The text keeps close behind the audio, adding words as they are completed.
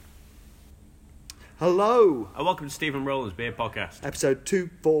Hello, And welcome to Stephen Rowland's Beer Podcast. episode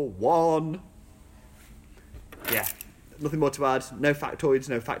 241. Yeah, nothing more to add. No factoids,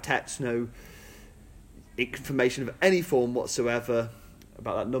 no factettes, no information of any form whatsoever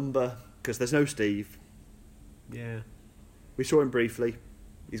about that number, because there's no Steve. Yeah, We saw him briefly.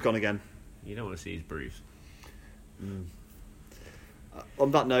 He's gone again. you don't want to see his bruise.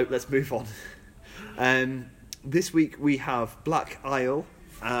 On that note, let's move on. This week we have Black Isle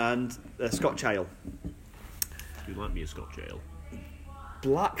and Scotch Ale. You like me a Scotch ale?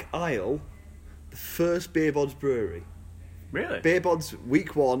 Black Isle, the first Beer Bods brewery. Really? Beer Bods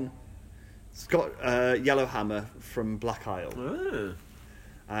week 1, Yellowhammer from Black Isle. Oh.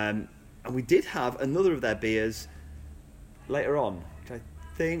 And we did have another of their beers later on, which I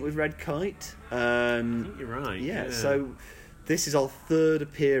think was Red Kite. I think you're right. Yeah, so this is our third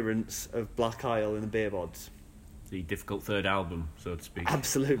appearance of Black Isle in the Beer Bods. The difficult third album, so to speak.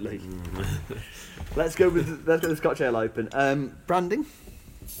 Absolutely. Let's go with the Scotch Ale open. Branding?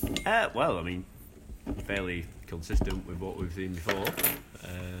 Well, I mean, fairly consistent with what we've seen before.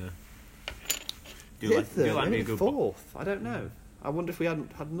 Do you like me a good fourth? I don't know. I wonder if we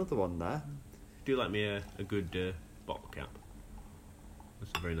hadn't had another one there. Do you like me a good bottle cap?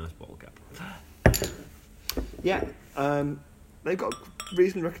 That's a very nice bottle cap. Yeah, they've got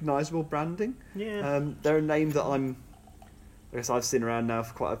reasonably recognisable branding. Yeah. They're a name that I guess I've seen around now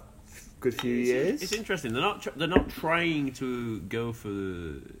for quite a good few years. It's interesting. They're not trying to go for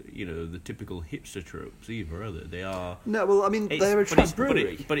the typical hipster tropes either, are they? They are. No, well, I mean they're a trap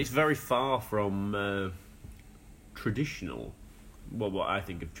brewery, but it's very far from traditional. Well, what I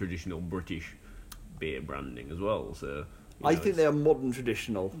think of traditional British beer branding as well. So. I think they are modern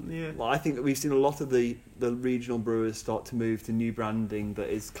traditional. Yeah. Like, I think that we've seen a lot of the regional brewers start to move to new branding that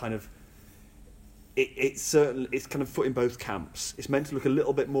is kind of. It's kind of foot in both camps. It's meant to look a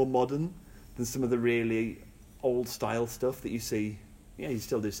little bit more modern than some of the really old style stuff that you see. Yeah, you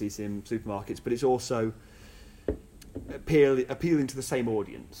still do see in supermarkets, but it's also appealing to the same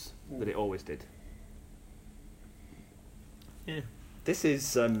audience that it always did. Yeah. This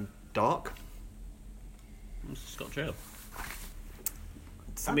is dark. It's a Scotch ale.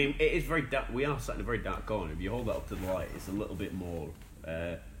 I mean, it is very dark. We are sat in a very dark corner. If you hold that up to the light, it's a little bit more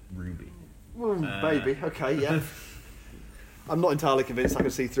ruby. Well, maybe. Okay, yeah. I'm not entirely convinced I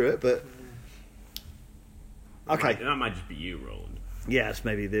can see through it, but okay. That might just be you, Roland. Yeah, it's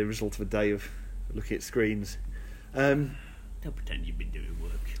maybe the result of a day of looking at screens. Don't pretend you've been doing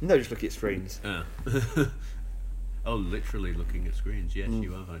work. No, just looking at screens. Oh, literally looking at screens. Yes,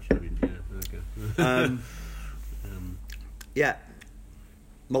 you have actually been. Yeah, okay. Yeah,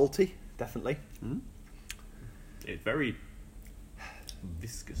 malty, definitely. It's very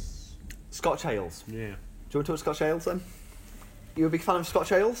viscous. Scotch ales. Yeah. Do you want to talk Scotch ales then? You a big fan of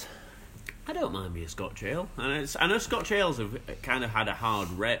Scotch ales? I don't mind me a Scotch ale. I know Scotch ales have kind of had a hard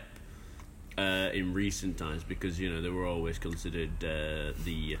rep in recent times because they were always considered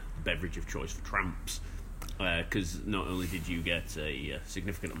the beverage of choice for tramps. Because not only did you get a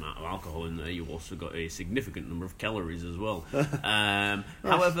significant amount of alcohol in there, you also got a significant number of calories as well.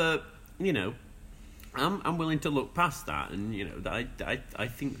 However, I'm willing to look past that, and I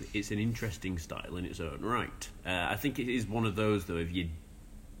think it's an interesting style in its own right. I think it is one of those though. If you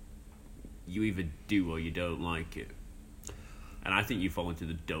either do or you don't like it, and I think you fall into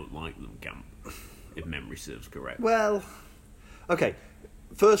the don't like them camp, if memory serves correct. Well, okay.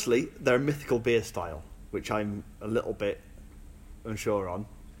 Firstly, they're a mythical beer style, which I'm a little bit unsure on,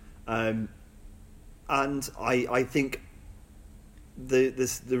 and I think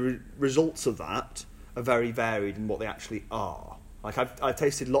the results of that are very varied in what they actually are. Like I've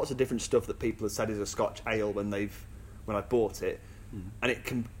tasted lots of different stuff that people have said is a Scotch ale when I bought it, and it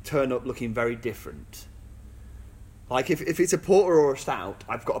can turn up looking very different. Like if it's a porter or a stout,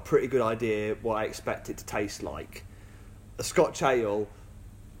 I've got a pretty good idea what I expect it to taste like. A Scotch ale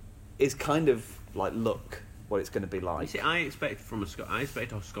is kind of like look what it's going to be like. You see, I expect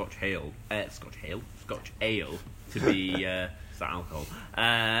our Scotch ale to be is that alcohol?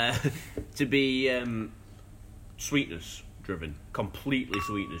 To be sweetness driven, completely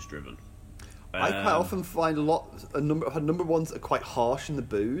sweetness driven. I quite often find I've had a number of ones that are quite harsh in the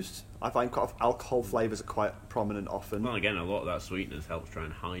booze. I find quite alcohol flavours are quite prominent often. Well, again, a lot of that sweetness helps try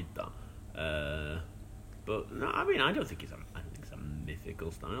and hide that. But no, I mean, I don't think it's a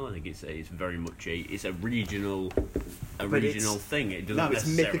mythical style. I think it's very much a regional thing. It doesn't. No, it's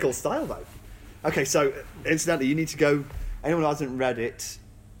mythical style though. Okay, so incidentally, you need to go. Anyone who hasn't read it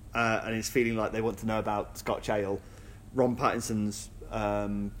and is feeling like they want to know about Scotch ale, Ron Pattinson's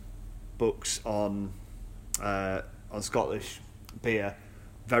books on Scottish beer,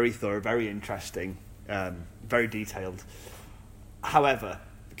 very thorough, very interesting. very detailed. However,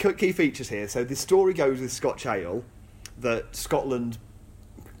 key features here. So the story goes with Scotch ale that Scotland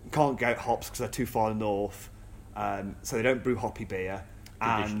can't get hops because they're too far north, so they don't brew hoppy beer,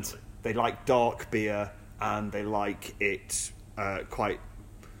 and they like dark beer, and they like it quite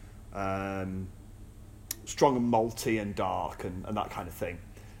strong and malty and dark and that kind of thing.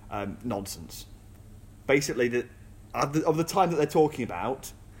 Nonsense. Basically, of the time that they're talking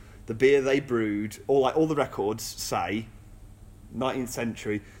about, the beer they brewed, all the records say, 19th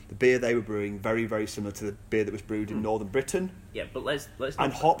century, the beer they were brewing very, very similar to the beer that was brewed in northern Britain. Yeah, but let's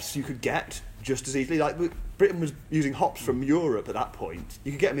and hops you could get just as easily. Like Britain was using hops from Europe at that point.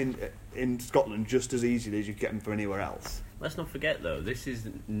 You could get them in Scotland just as easily as you could get them from anywhere else. Let's not forget, though, this is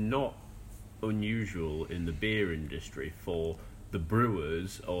not unusual in the beer industry for the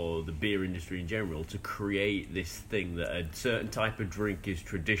brewers or the beer industry in general to create this thing that a certain type of drink is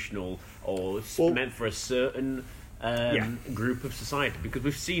traditional or meant for a certain group of society, because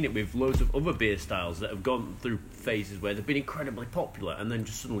we've seen it with loads of other beer styles that have gone through phases where they've been incredibly popular and then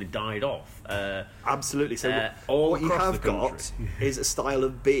just suddenly died off. Absolutely. So what you have got is a style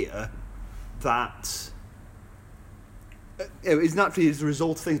of beer that is naturally as a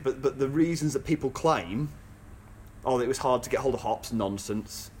result of things, but the reasons that people claim, it was hard to get hold of hops,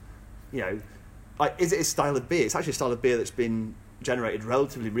 nonsense. Is it a style of beer? It's actually a style of beer that's been generated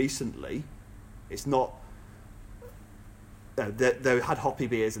relatively recently. It's not. They had hoppy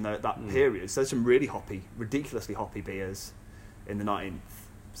beers in that period, so there's some really ridiculously hoppy beers in the 19th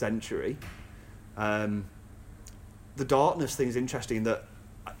century. The darkness thing is interesting.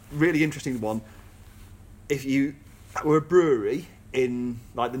 Really interesting one. If you were a brewery in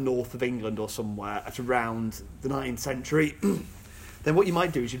like the north of England or somewhere at around the 19th century, then what you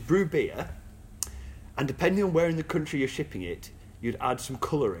might do is you'd brew beer, and depending on where in the country you're shipping it, you'd add some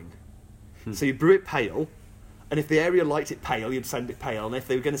colouring. So you brew it pale. And if the area liked it pale, you'd send it pale. And if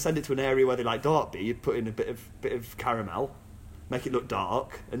they were going to send it to an area where they like dark beer, you'd put in a bit of caramel, make it look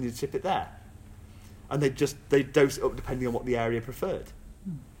dark, and you'd ship it there. And they'd dose it up depending on what the area preferred.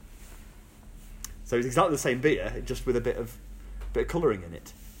 So it's exactly the same beer, just with a bit of colouring in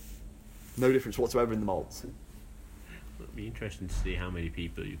it. No difference whatsoever in the malts. It'd be interesting to see how many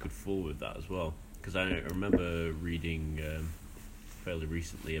people you could fool with that as well. Because I remember reading fairly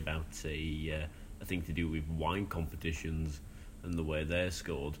recently about a thing to do with wine competitions and the way they're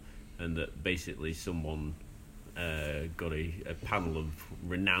scored, and that basically someone got a panel of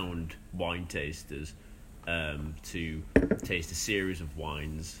renowned wine tasters to taste a series of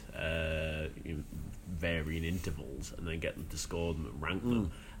wines in varying intervals, and then get them to score them and rank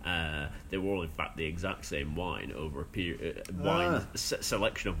them. They were all in fact the exact same wine over a period,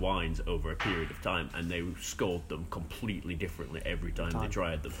 selection of wines over a period of time, and they scored them completely differently every time they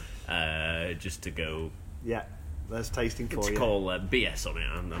tried them, just to go. Yeah, there's tasting for you. To call BS on it,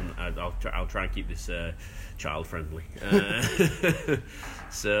 and I'll try and keep this child friendly.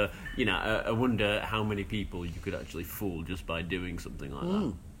 So I wonder how many people you could actually fool just by doing something like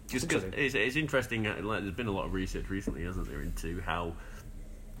that. Just because it's interesting. There's been a lot of research recently, hasn't there, into how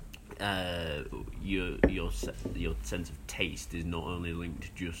your sense of taste is not only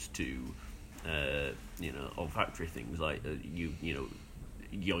linked just to olfactory things, like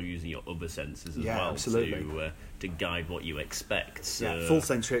you're using your other senses as well to guide what you expect. So, full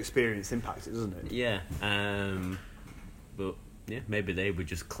sensory experience impacts it, doesn't it? Yeah, but maybe they were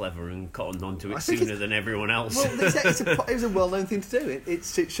just clever and cottoned onto it sooner than everyone else. Well, it was a well-known thing to do. It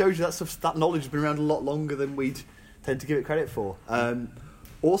shows you that knowledge has been around a lot longer than we'd tend to give it credit for.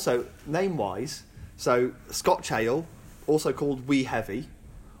 Also, name-wise, so Scotch ale, also called Wee Heavy,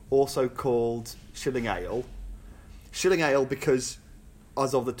 also called Shilling Ale. Shilling Ale because,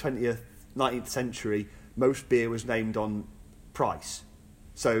 as of the 19th century, most beer was named on price.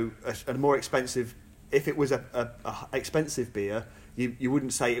 So a more expensive, if it was a expensive beer, you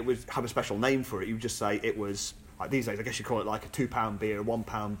wouldn't say it would have a special name for it. You would just say it was, like these days, I guess you call it like a £2 beer, a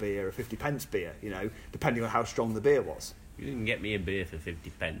 £1 beer, a 50p beer, depending on how strong the beer was. You didn't get me a beer for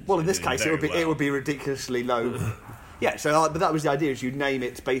 50p. Well, in this case, it would be ridiculously low. Yeah, so but that was the idea: is you name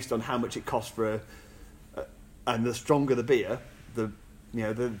it based on how much it costs for, and the stronger the beer, the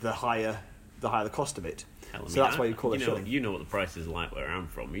higher the cost of it. That's why you call it shilling. You know what the price is like where I'm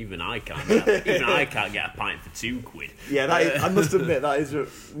from. Even I can't get a pint for £2. Yeah, I must admit that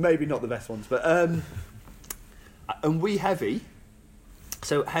is maybe not the best ones, but and Wee Heavy.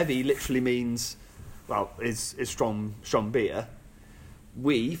 So heavy literally means, is strong beer.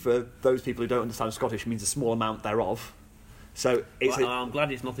 Wee, for those people who don't understand Scottish, means a small amount thereof. So I'm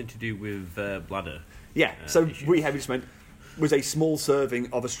glad it's nothing to do with bladder. Yeah, so issues. Wee Heavy just meant was a small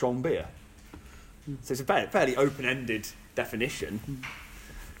serving of a strong beer. So it's a fairly open-ended definition.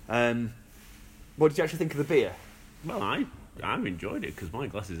 What did you actually think of the beer? Well, I enjoyed it because my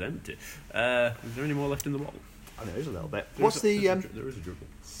glass is empty. Is there any more left in the bottle? I know, there's a little bit. There is There is a dribble.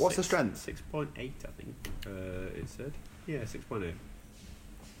 What's the strength? 6.8, I think. It said. Yeah, 6.8.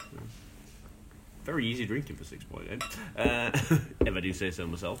 Very easy drinking for 6.8. If I do say so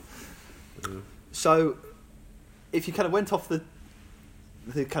myself. So, if you kind of went off the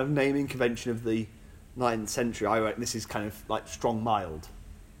kind of naming convention of the 19th century, I reckon this is kind of like strong mild.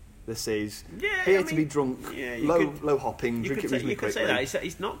 This is beer to be drunk, low hopping, drink it reasonably quickly. You could say that.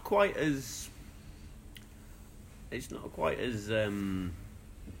 It's not quite as. It's not quite as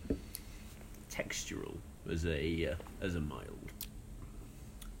textural as a mild.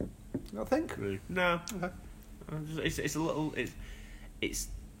 I think. No. Okay. It's a little. It's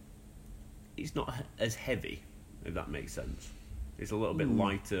not as heavy, if that makes sense. It's a little bit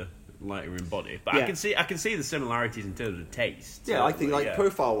lighter in body, but I can see the similarities in terms of taste. Yeah, I think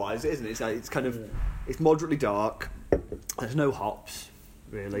profile wise, isn't it? It's kind of it's moderately dark. There's no hops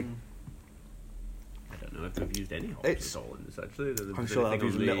really. I don't know if they've used any hops at all in this. Actually, I'm sure they've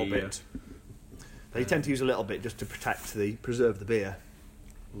used a little bit. They tend to use a little bit just to preserve the beer.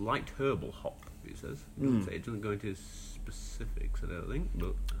 Light herbal hop, it says. It doesn't go into specifics, I don't think.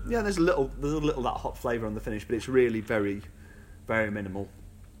 But yeah, there's a little that hop flavour on the finish, but it's really very, very minimal.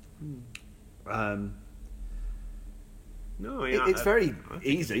 It's very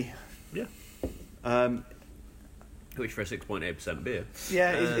easy. Yeah. Which for a 6.8% beer.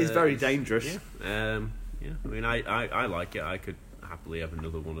 Yeah, it's very dangerous. Yeah. I mean, I like it. I could happily have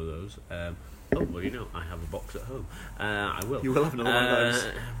another one of those. Well, I have a box at home. I will. You will have another one of those.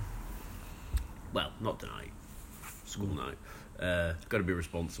 Well, not tonight. School night. Got to be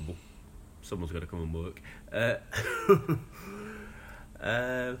responsible. Someone's got to come and work.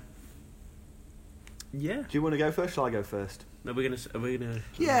 Yeah. Do you want to go first? Shall I go first? Are we gonna?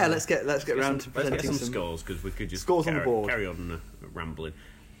 Yeah, let's get round to presenting let's get some scores because we could just scores on the board. Carry on rambling.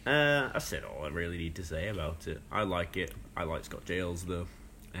 I said all I really need to say about it. I like it. I like Scotch ales though.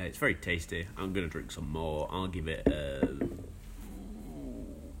 It's very tasty. I'm gonna drink some more. I'll give it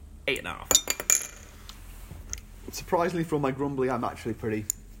 8.5. Surprisingly, for all my grumbling, I'm actually pretty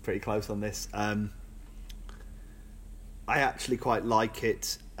close on this. I actually quite like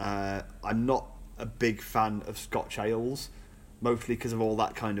it. I'm not a big fan of Scotch ales, mostly because of all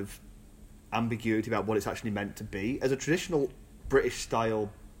that kind of ambiguity about what it's actually meant to be. As a traditional British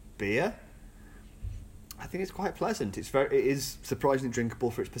style beer, I think it's quite pleasant. It is surprisingly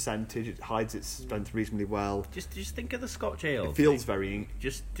drinkable for its percentage. It hides its strength reasonably well. Just think of the Scotch ale. It feels very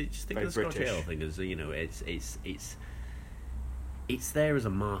just think very of the Scotch British. ale thing as it's there as a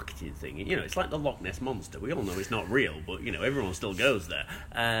marketing thing. It's like the Loch Ness Monster. We all know it's not real, but everyone still goes there.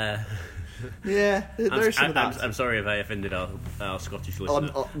 Yeah, there is some of that. I'm sorry if I offended our Scottish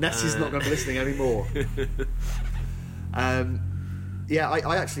listener. Ness is not going to be listening anymore. Yeah,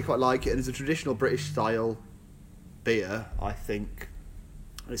 I actually quite like it, and as a traditional British style beer, I think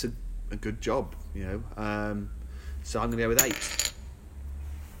it's a good job. So I'm going to go with 8.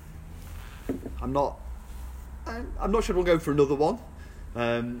 I'm not sure we'll go for another one,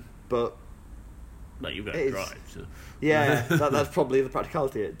 but well, you've got to drive. So. Yeah, that's probably the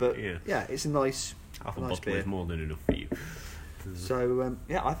practicality of it. But yeah, it's a nice, half a nice bottle beer. is more than enough for you. So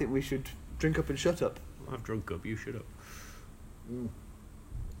yeah, I think we should drink up and shut up. I've drunk up. You shut up.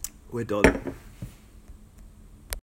 We're done.